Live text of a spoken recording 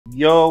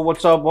Yo,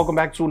 what's up? Welcome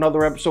back to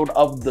another episode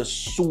of The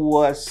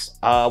Sauce.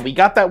 We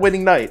got that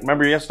winning night.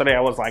 Remember yesterday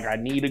I was like, I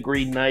need a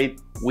green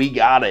night. We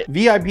got it.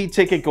 VIP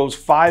ticket goes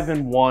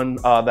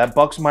 5-1. That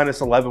Bucks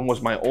 -11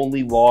 was my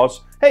only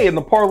loss. Hey, and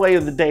the parlay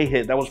of the day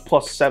hit. That was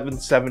plus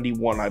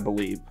 771, I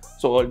believe.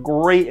 So a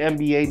great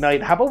NBA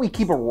night. How about we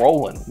keep it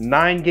rolling?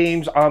 9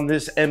 games on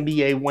this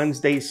NBA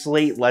Wednesday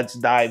slate. Let's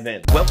dive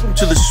in. Welcome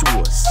to The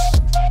Sauce.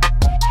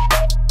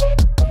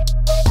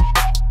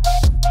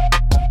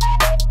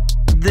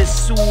 The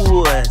Sauce.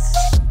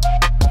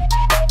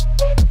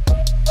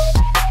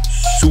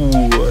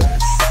 Sauce.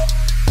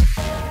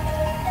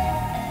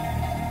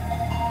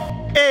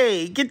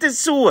 Hey, get the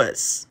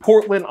sauce.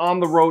 Portland on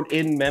the road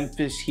in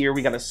Memphis here.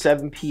 We got a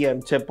 7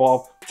 p.m.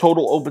 tip-off.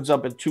 Total opens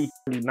up at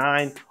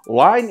 239.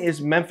 Line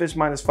is Memphis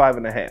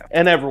 -5.5.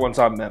 And everyone's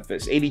on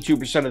Memphis.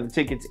 82% of the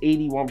tickets,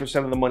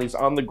 81% of the money's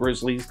on the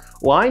Grizzlies.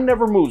 Line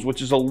never moves,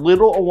 which is a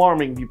little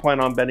alarming if you plan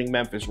on betting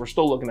Memphis. We're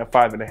still looking at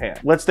 5.5.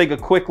 Let's take a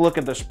quick look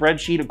at the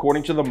spreadsheet.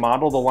 According to the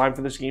model, the line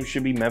for this game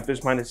should be Memphis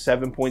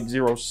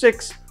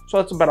 -7.06. So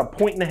that's about a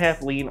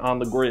 1.5 lean on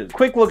the Grizz.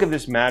 Quick look at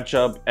this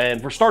matchup.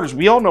 And for starters,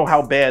 we all know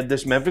how bad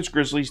this Memphis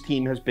Grizzlies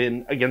team has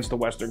been against the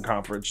Western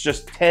Conference.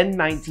 Just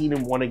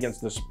 10-19-1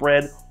 against the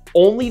spread.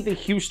 Only the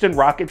Houston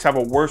Rockets have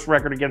a worse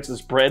record against the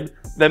spread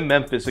than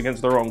Memphis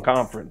against their own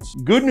conference.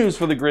 Good news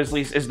for the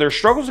Grizzlies is their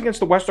struggles against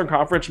the Western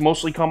Conference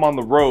mostly come on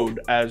the road,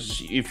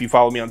 as if you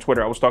follow me on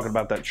Twitter, I was talking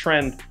about that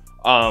trend.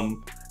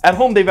 At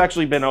home, they've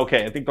actually been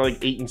okay. I think they're like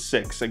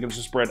 8-6 against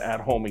the spread at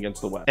home against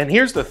the West. And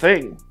here's the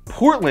thing.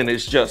 Portland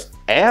is just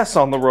ass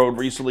on the road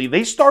recently.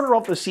 They started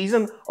off the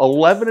season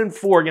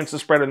 11-4 against the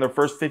spread in their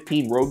first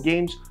 15 road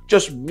games,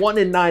 just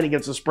 1-9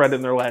 against the spread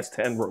in their last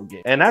 10 road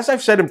games. And as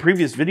I've said in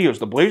previous videos,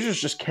 the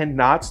Blazers just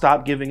cannot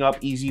stop giving up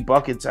easy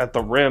buckets at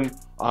the rim.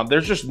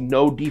 There's just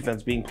no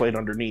defense being played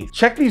underneath.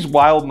 Check these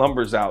wild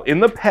numbers out. In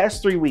the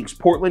past 3 weeks,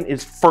 Portland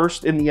is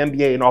first in the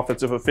NBA in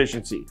offensive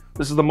efficiency.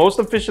 This is the most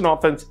efficient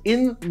offense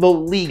in the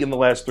league in the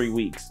last 3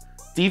 weeks.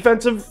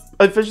 Defensive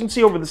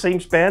efficiency over the same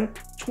span,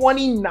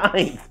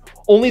 29th.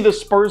 Only the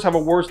Spurs have a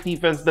worse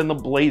defense than the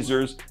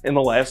Blazers in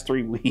the last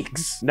 3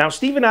 weeks. Now,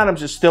 Steven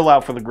Adams is still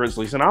out for the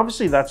Grizzlies, and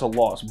obviously that's a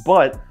loss,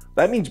 but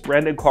that means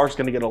Brandon Clark's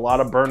going to get a lot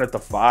of burn at the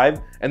 5,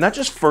 and that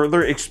just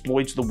further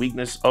exploits the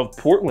weakness of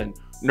Portland.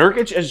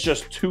 Nurkic is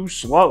just too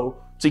slow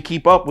to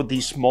keep up with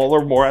these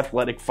smaller, more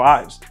athletic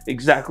 5s.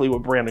 Exactly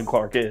what Brandon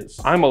Clark is.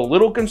 I'm a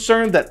little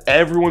concerned that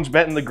everyone's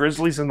betting the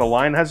Grizzlies and the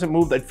line hasn't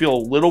moved. I'd feel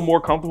a little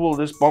more comfortable if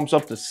this bumps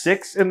up to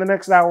 6 in the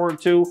next hour or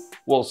two.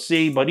 We'll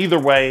see, but either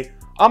way,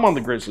 I'm on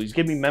the Grizzlies.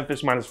 Give me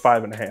Memphis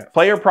 -5.5.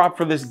 Player prop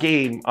for this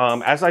game.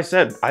 As I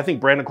said, I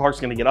think Brandon Clark's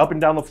going to get up and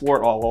down the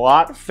floor a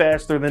lot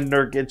faster than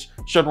Nurkic.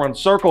 Should run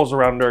circles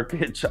around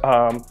Nurkic.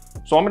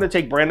 So I'm going to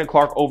take Brandon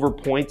Clark over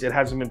points. It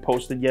hasn't been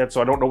posted yet, so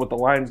I don't know what the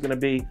line's going to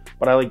be,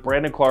 but I like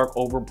Brandon Clark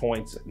over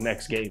points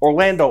next game.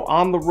 Orlando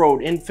on the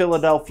road in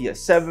Philadelphia,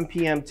 7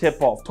 p.m.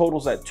 tip-off.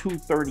 Totals at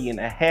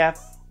 230.5.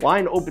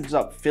 Line opens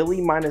up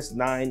Philly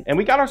 -9, and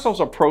we got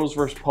ourselves a pros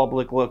versus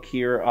public look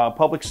here.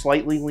 Public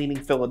slightly leaning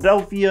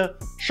Philadelphia,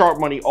 sharp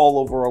money all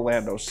over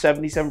Orlando.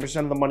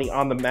 77% of the money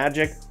on the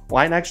Magic.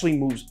 Line actually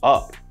moves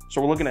up. So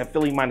we're looking at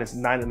Philly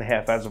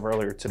 -9.5 as of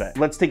earlier today.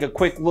 Let's take a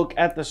quick look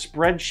at the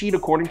spreadsheet.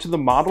 According to the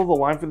model, the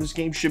line for this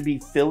game should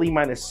be Philly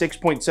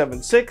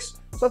 -6.76.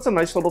 So that's a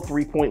nice little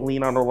 3-point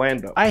lean on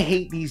Orlando. I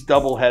hate these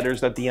double headers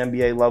that the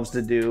NBA loves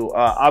to do.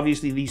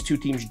 Obviously, these two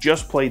teams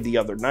just played the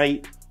other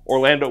night.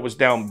 Orlando was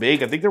down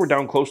big. I think they were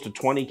down close to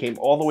 20, came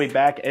all the way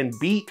back and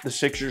beat the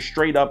Sixers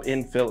straight up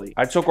in Philly.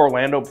 I took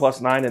Orlando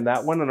 +9 in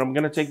that one, and I'm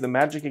going to take the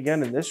Magic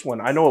again in this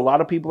one. I know a lot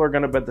of people are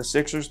going to bet the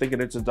Sixers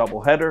thinking it's a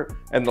doubleheader,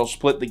 and they'll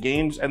split the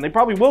games, and they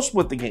probably will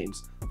split the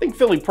games. I think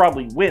Philly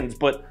probably wins,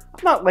 but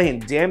I'm not laying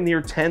damn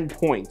near 10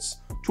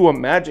 points to a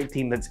Magic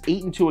team that's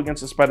 8-2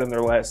 against the spread in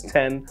their last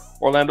 10.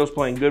 Orlando's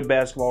playing good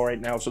basketball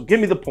right now, so give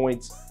me the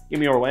points. Give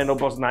me Orlando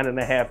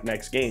 +9.5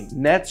 next game.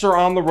 Nets are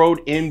on the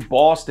road in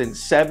Boston,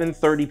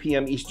 7:30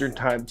 p.m. Eastern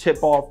time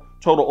tip-off.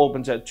 Total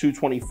opens at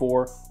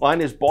 224.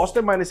 Line is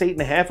Boston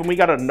 -8.5, and we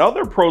got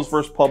another pros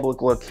versus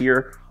public look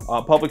here.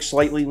 Public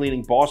slightly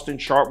leaning Boston,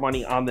 sharp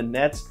money on the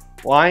Nets.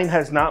 Line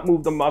has not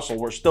moved a muscle.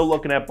 We're still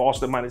looking at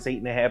Boston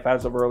 -8.5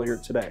 as of earlier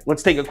today.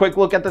 Let's take a quick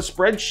look at the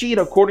spreadsheet.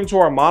 According to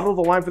our model,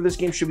 the line for this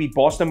game should be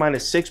Boston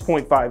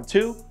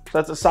 -6.52. So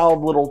that's a solid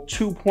little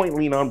 2-point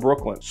lean on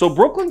Brooklyn. So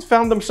Brooklyn's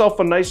found themselves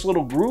a nice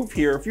little groove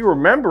here. If you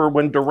remember,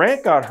 when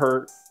Durant got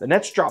hurt, the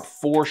Nets dropped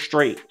 4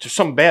 straight. There's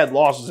some bad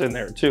losses in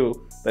there too.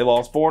 They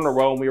lost 4 in a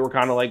row, and we were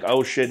kind of like,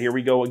 oh shit, here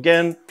we go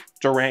again.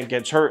 Durant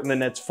gets hurt, and the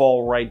Nets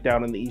fall right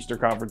down in the Eastern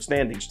Conference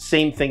standings.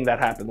 Same thing that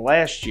happened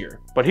last year.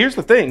 But here's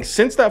the thing.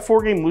 Since that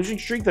 4-game losing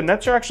streak, the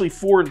Nets are actually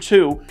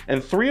 4-2,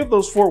 and 3 of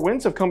those 4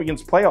 wins have come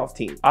against playoff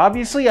teams.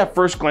 Obviously, at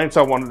first glance,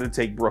 I wanted to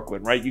take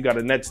Brooklyn, right? You got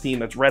a Nets team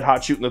that's red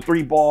hot shooting the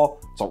 3-ball.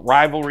 It's a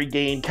rivalry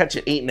game,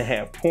 catching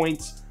 8.5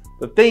 points.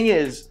 The thing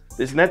is,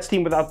 this Nets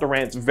team without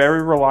Durant's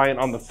very reliant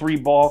on the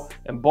 3-ball,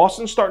 and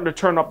Boston's starting to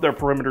turn up their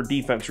perimeter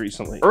defense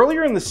recently.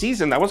 Earlier in the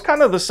season, that was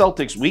kind of the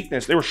Celtics'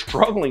 weakness. They were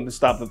struggling to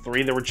stop the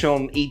 3. They were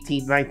chilling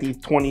 18th,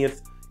 19th,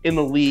 20th in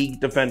the league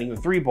defending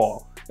the three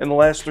ball. In the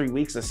last 3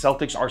 weeks, the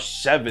Celtics are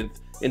 7th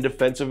in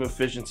defensive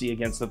efficiency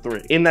against the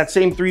three. In that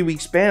same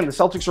 3-week span, the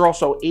Celtics are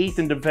also 8th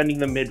in defending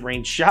the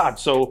mid-range shot.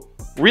 So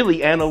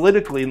really,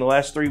 analytically, in the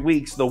last 3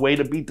 weeks, the way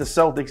to beat the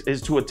Celtics is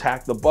to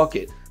attack the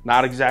bucket.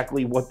 Not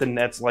exactly what the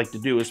Nets like to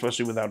do,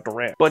 especially without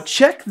Durant. But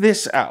check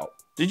this out.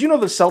 Did you know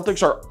the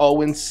Celtics are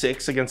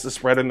 0-6 against the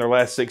spread in their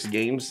last 6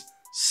 games?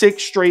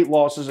 6 straight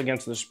losses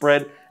against the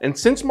spread. And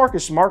since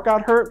Marcus Smart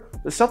got hurt,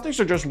 the Celtics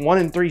are just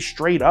 1-3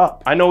 straight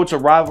up. I know it's a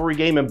rivalry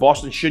game and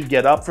Boston should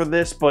get up for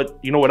this, but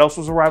you know what else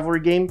was a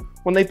rivalry game?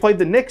 When they played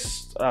the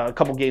Knicks a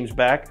couple games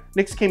back,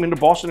 Knicks came into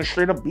Boston and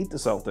straight up beat the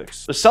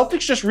Celtics. The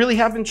Celtics just really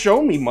haven't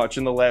shown me much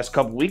in the last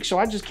couple weeks, so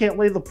I just can't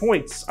lay the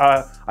points.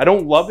 I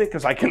don't love it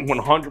because I can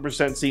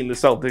 100% see the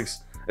Celtics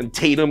and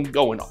Tatum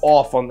going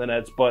off on the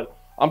Nets, but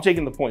I'm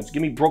taking the points.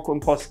 Give me Brooklyn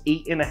plus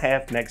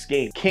 8.5 next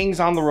game. Kings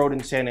on the road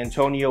in San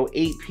Antonio,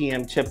 8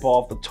 p.m.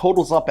 tip-off. The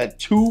total's up at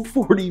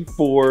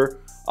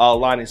 244.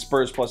 Line is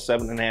Spurs plus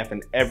 7.5,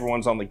 and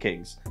everyone's on the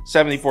Kings.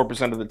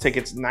 74% of the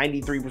tickets,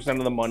 93%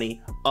 of the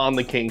money on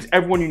the Kings.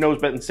 Everyone you know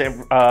is betting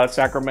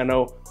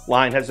Sacramento.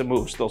 Line hasn't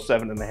moved, still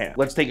 7.5.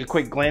 Let's take a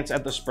quick glance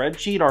at the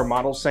spreadsheet. Our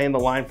model's saying the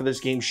line for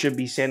this game should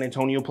be San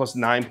Antonio plus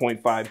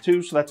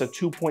 9.52, so that's a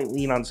 2-point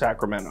lean on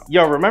Sacramento.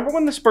 Yo, remember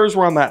when the Spurs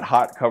were on that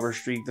hot cover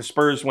streak? The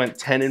Spurs went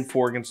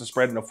 10-4 against the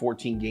spread in a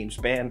 14-game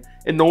span,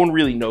 and no one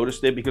really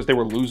noticed it because they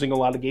were losing a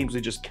lot of games.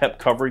 They just kept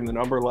covering the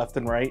number left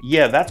and right.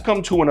 Yeah, that's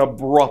come to an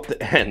abrupt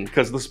end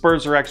because the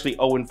Spurs are actually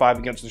 0-5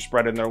 against the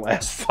spread in their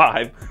last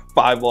 5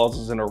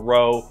 losses in a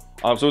row.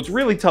 So it's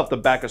really tough to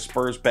back a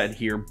Spurs bet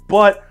here,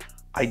 but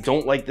I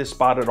don't like this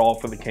spot at all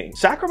for the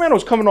Kings.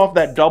 Sacramento's coming off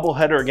that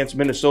doubleheader against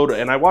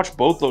Minnesota, and I watched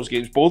both those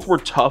games. Both were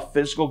tough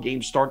physical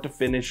games start to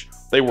finish.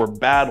 They were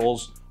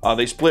battles.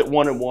 They split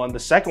 1-1. The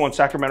second one,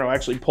 Sacramento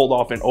actually pulled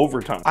off in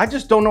overtime. I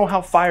just don't know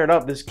how fired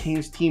up this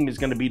Kings team is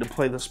going to be to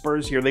play the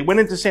Spurs here. They went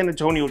into San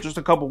Antonio just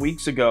a couple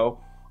weeks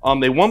ago.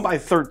 They won by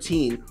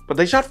 13, but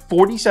they shot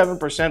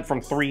 47%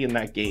 from 3 in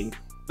that game.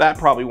 That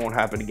probably won't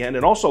happen again.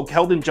 And also,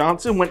 Keldon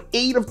Johnson went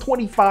 8 of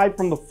 25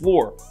 from the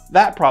floor.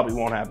 That probably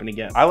won't happen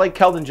again. I like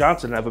Keldon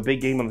Johnson to have a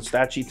big game on the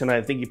stat sheet tonight.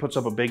 I think he puts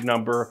up a big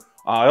number.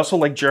 I also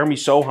like Jeremy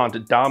Sohan to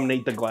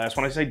dominate the glass.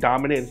 When I say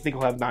dominate, I think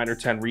he'll have 9 or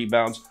 10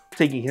 rebounds.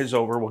 Taking his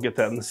over. We'll get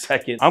that in a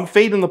second. I'm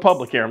fading the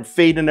public here. I'm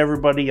fading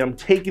everybody. I'm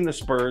taking the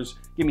Spurs.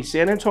 Give me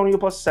San Antonio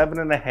plus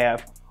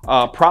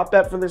 7.5. Prop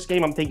bet for this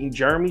game, I'm taking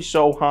Jeremy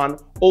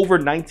Sohan over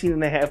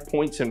 19.5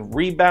 points and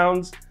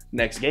rebounds.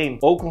 Next game,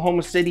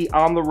 Oklahoma City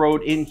on the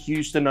road in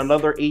Houston,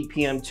 another 8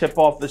 p.m.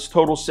 tip-off. This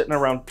total sitting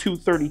around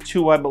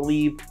 232, I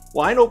believe.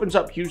 Line opens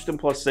up Houston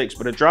plus 6,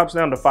 but it drops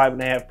down to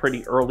 5.5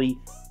 pretty early.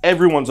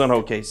 Everyone's on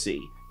OKC.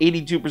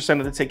 82%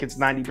 of the tickets,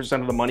 90%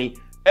 of the money.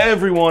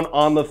 Everyone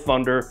on the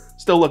Thunder,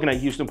 still looking at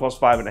Houston plus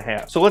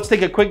 5.5. So let's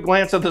take a quick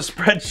glance at the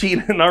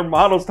spreadsheet, and our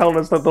model's telling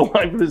us that the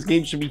line for this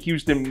game should be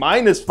Houston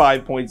minus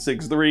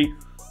 5.63.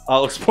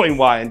 I'll explain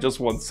why in just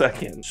 1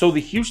 second. So the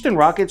Houston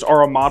Rockets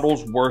are a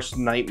model's worst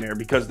nightmare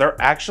because they're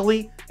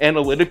actually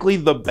analytically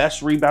the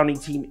best rebounding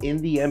team in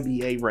the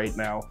NBA right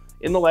now.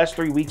 In the last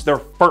 3 weeks, they're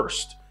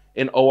first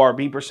in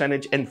ORB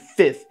percentage and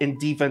 5th in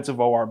defensive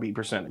ORB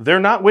percentage. They're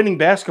not winning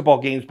basketball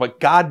games, but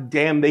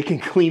goddamn, they can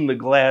clean the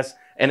glass,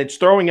 and it's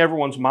throwing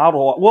everyone's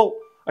model off. Well,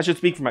 I should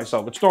speak for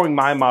myself. It's throwing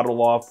my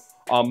model off.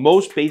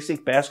 Most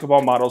basic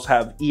basketball models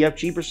have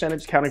EFG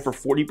percentage accounting for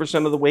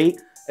 40% of the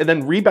weight, and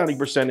then rebounding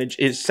percentage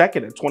is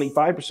second at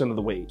 25% of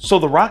the weight. So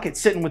the Rockets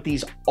sitting with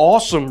these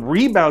awesome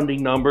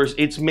rebounding numbers,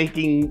 it's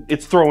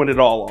throwing it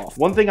all off.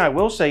 One thing I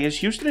will say is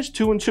Houston is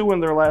 2-2 in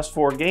their last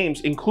 4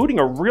 games, including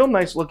a real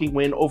nice looking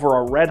win over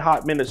a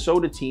red-hot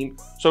Minnesota team.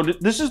 So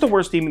this is the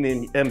worst team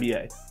in the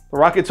NBA. The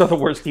Rockets are the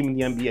worst team in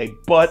the NBA,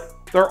 but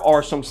there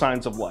are some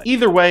signs of life.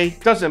 Either way,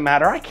 doesn't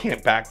matter. I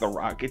can't back the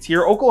Rockets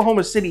here.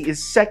 Oklahoma City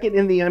is second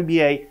in the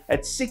NBA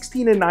at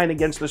 16-9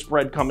 against the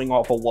spread coming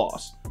off a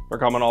loss. They're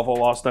coming off a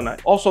loss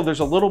tonight. Also, there's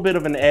a little bit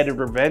of an added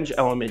revenge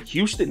element.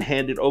 Houston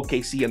handed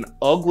OKC an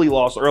ugly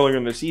loss earlier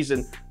in the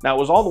season. Now, it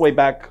was all the way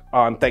back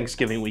on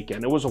Thanksgiving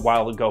weekend. It was a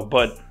while ago,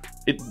 but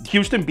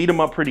Houston beat them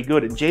up pretty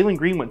good, and Jalen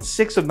Green went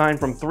 6 of 9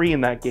 from 3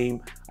 in that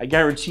game. I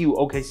guarantee you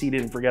OKC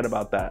didn't forget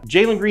about that.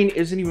 Jalen Green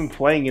isn't even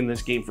playing in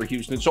this game for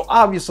Houston, so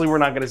obviously we're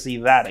not going to see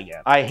that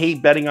again. I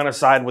hate betting on a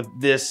side with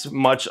this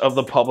much of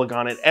the public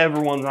on it.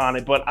 Everyone's on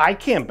it, but I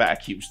can't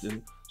back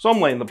Houston. So I'm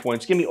laying the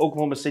points. Give me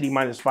Oklahoma City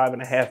minus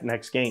 5.5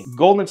 next game.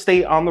 Golden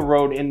State on the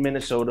road in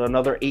Minnesota,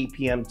 another 8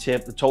 p.m.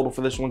 tip. The total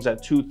for this one's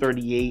at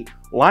 238.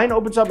 Line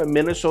opens up at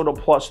Minnesota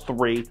plus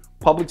 3.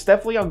 Public's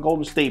definitely on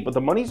Golden State, but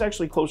the money's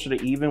actually closer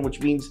to even, which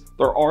means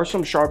there are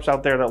some sharps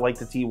out there that like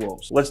the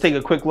T-Wolves. Let's take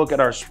a quick look at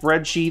our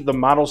spreadsheet. The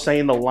model's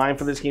saying the line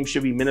for this game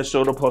should be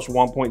Minnesota plus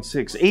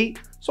 1.68.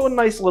 So a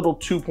nice little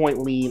 2-point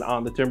lean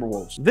on the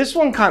Timberwolves. This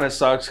one kind of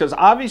sucks because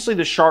obviously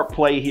the sharp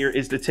play here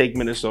is to take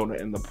Minnesota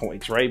in the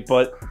points, right?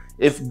 But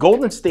if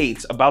Golden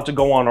State's about to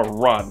go on a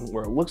run,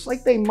 where it looks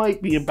like they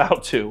might be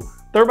about to,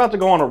 they're about to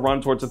go on a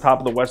run towards the top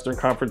of the Western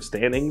Conference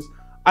standings,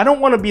 I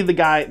don't want to be the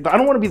guy, I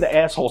don't want to be the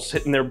asshole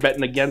sitting there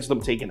betting against them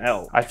taking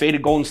L. I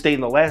faded Golden State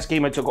in the last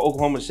game. I took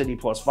Oklahoma City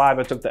 +5.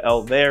 I took the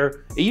L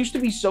there. It used to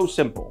be so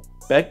simple.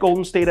 Bet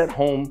Golden State at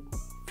home,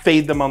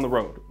 fade them on the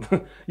road.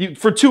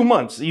 For 2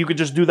 months, you could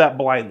just do that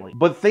blindly.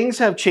 But things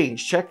have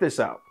changed. Check this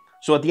out.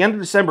 So at the end of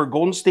December,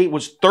 Golden State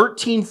was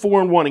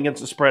 13-4-1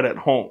 against the spread at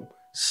home.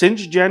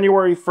 Since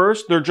January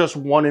 1st, they're just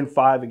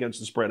 1-5 against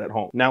the spread at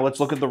home. Now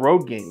let's look at the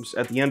road games.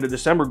 At the end of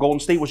December,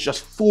 Golden State was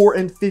just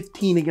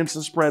 4-15 against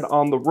the spread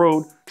on the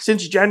road.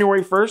 Since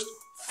January 1st,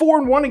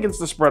 4-1 against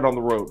the spread on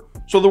the road.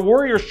 So the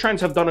Warriors'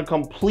 trends have done a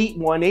complete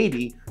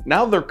 180.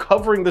 Now they're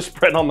covering the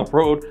spread on the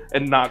road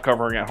and not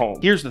covering at home.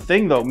 Here's the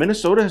thing though,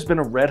 Minnesota has been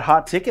a red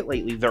hot ticket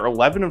lately. They're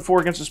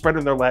 11-4 against the spread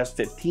in their last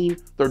 15.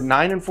 They're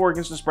 9-4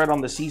 against the spread on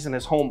the season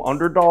as home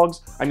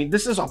underdogs. I mean,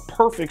 this is a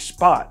perfect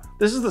spot.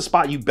 This is the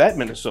spot you bet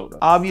Minnesota.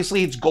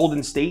 Obviously, it's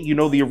Golden State. You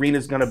know the arena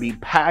is going to be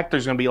packed.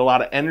 There's going to be a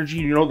lot of energy.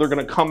 You know they're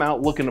going to come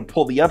out looking to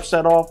pull the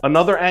upset off.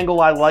 Another angle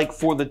I like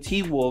for the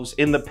T-Wolves,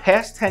 in the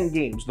past 10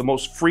 games, the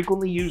most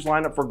frequently used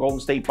lineup for Golden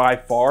State by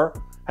far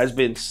has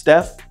been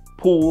Steph,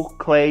 Poole,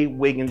 Clay,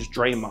 Wiggins,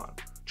 Draymond.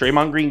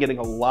 Draymond Green getting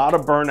a lot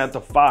of burn at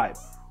the 5.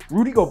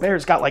 Rudy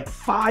Gobert's got like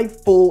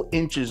 5 full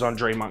inches on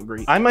Draymond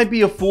Green. I might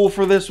be a fool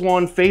for this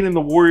one, fading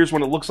the Warriors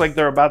when it looks like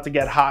they're about to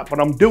get hot,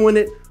 but I'm doing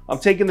it. I'm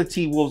taking the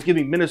T-Wolves,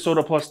 giving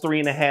Minnesota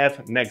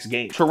 +3.5 next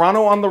game.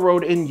 Toronto on the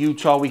road in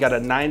Utah. We got a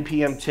 9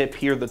 p.m. tip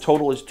here. The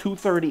total is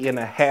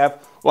 230.5.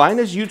 Line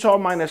is Utah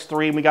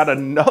 -3, and we got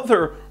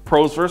another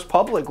pros versus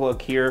public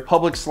look here.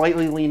 Public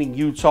slightly leaning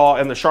Utah,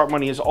 and the sharp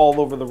money is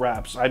all over the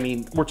wraps. I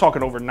mean, we're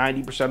talking over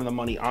 90% of the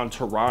money on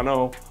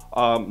Toronto.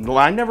 The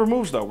line never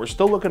moves though. We're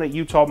still looking at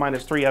Utah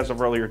 -3 as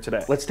of earlier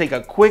today. Let's take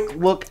a quick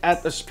look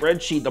at the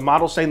spreadsheet. The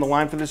model's saying the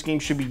line for this game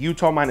should be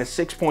Utah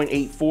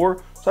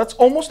 -6.84. So that's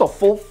almost a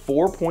full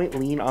 4-point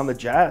lean on the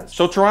Jazz.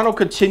 So Toronto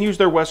continues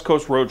their West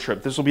Coast road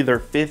trip. This will be their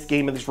 5th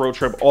game of this road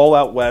trip, all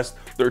out west.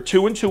 They're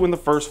 2-2 in the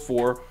first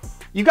 4.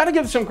 You got to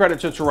give some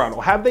credit to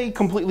Toronto. Have they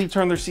completely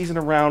turned their season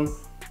around?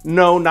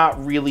 No,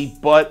 not really,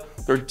 but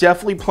they're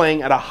definitely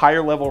playing at a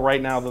higher level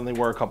right now than they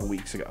were a couple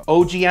weeks ago.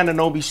 OG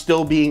Anunoby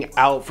still being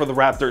out for the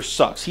Raptors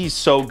sucks. He's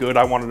so good.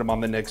 I wanted him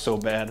on the Knicks so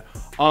bad.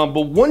 But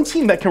one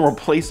team that can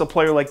replace a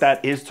player like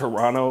that is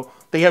Toronto.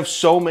 They have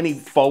so many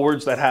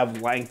forwards that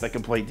have length that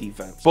can play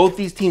defense. Both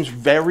these teams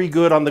very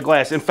good on the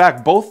glass. In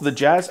fact, both the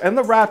Jazz and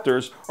the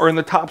Raptors are in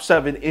the top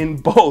 7 in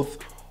both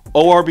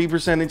ORB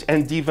percentage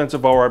and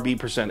defensive ORB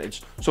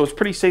percentage. So it's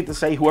pretty safe to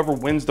say whoever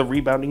wins the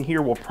rebounding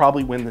here will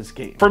probably win this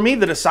game. For me,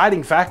 the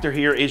deciding factor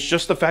here is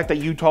just the fact that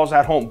Utah's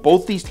at home.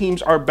 Both these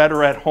teams are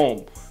better at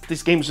home. If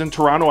this game's in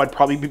Toronto, I'd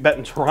probably be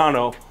betting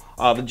Toronto.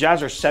 The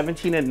Jazz are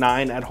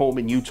 17-9 at home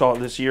in Utah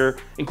this year,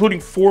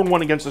 including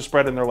 4-1 against the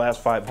spread in their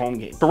last 5 home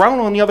games.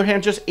 Toronto, on the other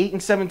hand, just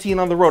 8-17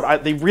 on the road.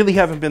 They really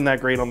haven't been that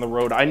great on the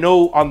road. I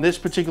know on this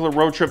particular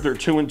road trip, they're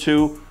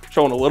 2-2,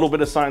 showing a little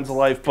bit of signs of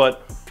life,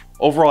 but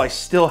overall, I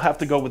still have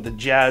to go with the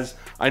Jazz.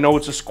 I know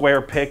it's a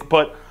square pick,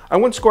 but I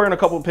went square in a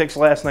couple of picks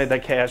last night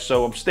that cashed,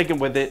 so I'm sticking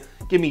with it.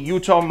 Give me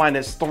Utah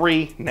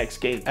 -3 next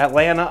game.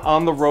 Atlanta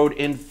on the road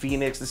in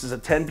Phoenix. This is a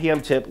 10 p.m.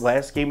 tip,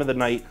 last game of the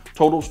night.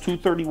 Total's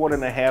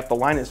 231.5. The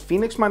line is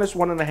Phoenix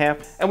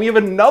 -1.5. And we have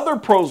another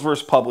pros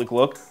versus public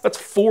look. That's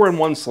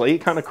 4-1 slate,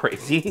 kind of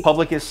crazy.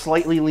 Public is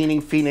slightly leaning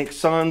Phoenix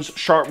Suns.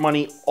 Sharp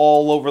money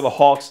all over the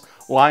Hawks.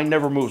 Line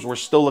never moves. We're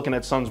still looking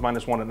at Suns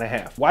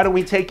 -1.5. Why don't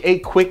we take a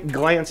quick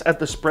glance at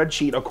the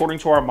spreadsheet? According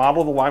to our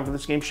model, the line for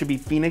this game should be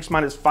Phoenix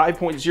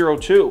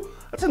 -5.02.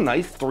 That's a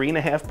nice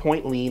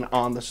 3.5-point lean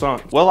on the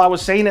Suns. Well, I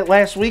was saying it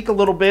last week a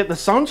little bit. The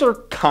Suns are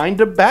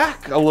kind of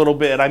back a little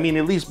bit. I mean,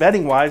 at least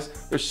betting-wise,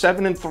 they're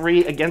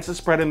 7-3 against the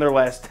spread in their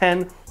last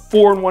 10,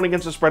 4-1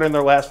 against the spread in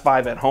their last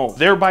 5 at home.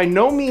 They're by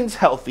no means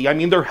healthy. I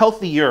mean, they're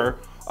healthier.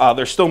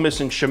 They're still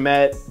missing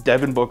Shamet,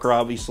 Devin Booker,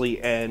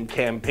 obviously, and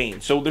Cam Payne.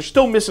 So they're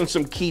still missing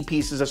some key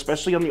pieces,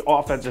 especially on the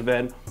offensive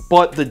end,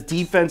 but the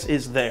defense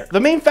is there.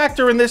 The main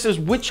factor in this is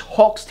which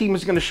Hawks team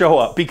is going to show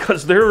up,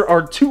 because there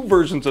are 2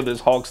 versions of this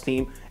Hawks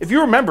team. If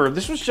you remember,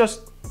 this was just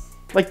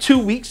like 2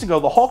 weeks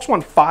ago. The Hawks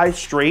won 5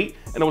 straight,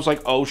 and it was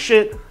like, oh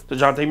shit,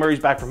 DeJounte Murray's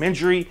back from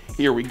injury.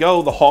 Here we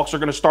go. The Hawks are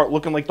going to start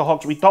looking like the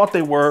Hawks we thought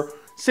they were.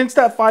 Since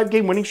that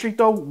 5-game winning streak,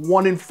 though,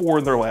 1-4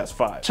 in their last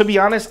 5. To be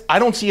honest, I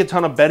don't see a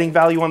ton of betting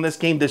value on this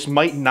game. This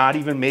might not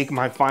even make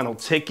my final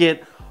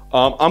ticket.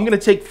 I'm going to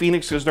take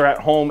Phoenix because they're at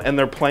home and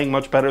they're playing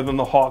much better than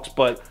the Hawks.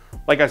 But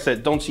like I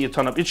said, don't see a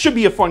ton of... It should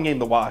be a fun game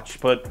to watch.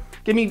 But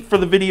give me, for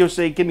the video's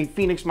sake, give me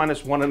Phoenix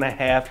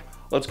 -1.5.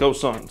 Let's go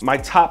Suns. My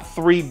top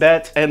 3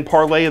 bet and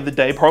parlay of the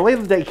day. Parlay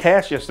of the day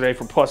cashed yesterday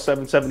for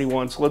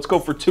 +771. So let's go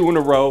for 2 in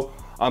a row.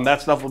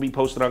 That stuff will be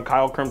posted on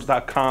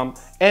KyleKirms.com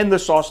and the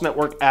Sauce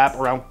Network app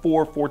around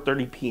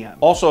 4:30 p.m.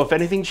 Also, if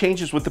anything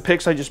changes with the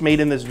picks I just made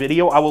in this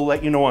video, I will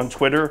let you know on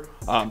Twitter.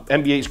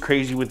 NBA is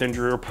crazy with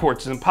injury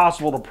reports. It's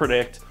impossible to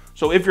predict.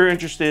 So if you're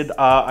interested,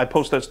 I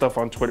post that stuff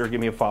on Twitter. Give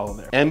me a follow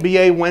there.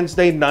 NBA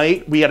Wednesday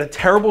night. We had a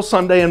terrible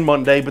Sunday and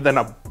Monday, but then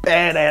a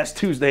badass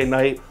Tuesday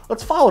night.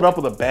 Let's follow it up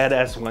with a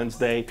badass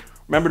Wednesday.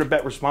 Remember to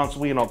bet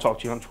responsibly, and I'll talk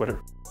to you on Twitter.